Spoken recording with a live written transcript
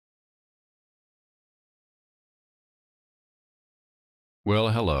Well,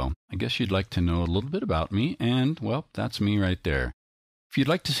 hello. I guess you'd like to know a little bit about me, and, well, that's me right there. If you'd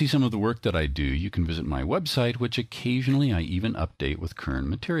like to see some of the work that I do, you can visit my website, which occasionally I even update with current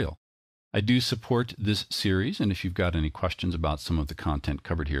material. I do support this series, and if you've got any questions about some of the content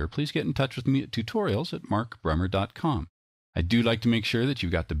covered here, please get in touch with me at tutorials@markbremmer.com. I do like to make sure that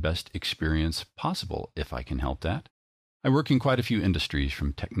you've got the best experience possible, if I can help that. I work in quite a few industries,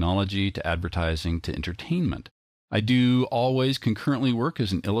 from technology to advertising to entertainment. I do always concurrently work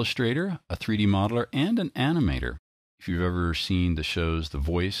as an illustrator, a 3D modeler, and an animator. If you've ever seen the shows The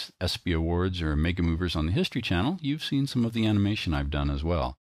Voice, ESPY Awards, or Mega Movers on the History Channel, you've seen some of the animation I've done as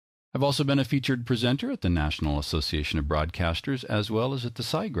well. I've also been a featured presenter at the National Association of Broadcasters, as well as at the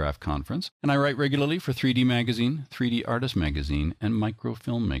SciGraph Conference, and I write regularly for 3D Magazine, 3D Artist Magazine, and Micro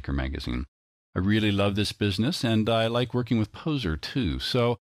Filmmaker Magazine. I really love this business, and I like working with Poser too,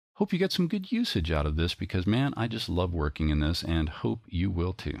 so hope you get some good usage out of this because, man, I just love working in this and hope you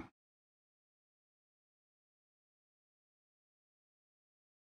will too.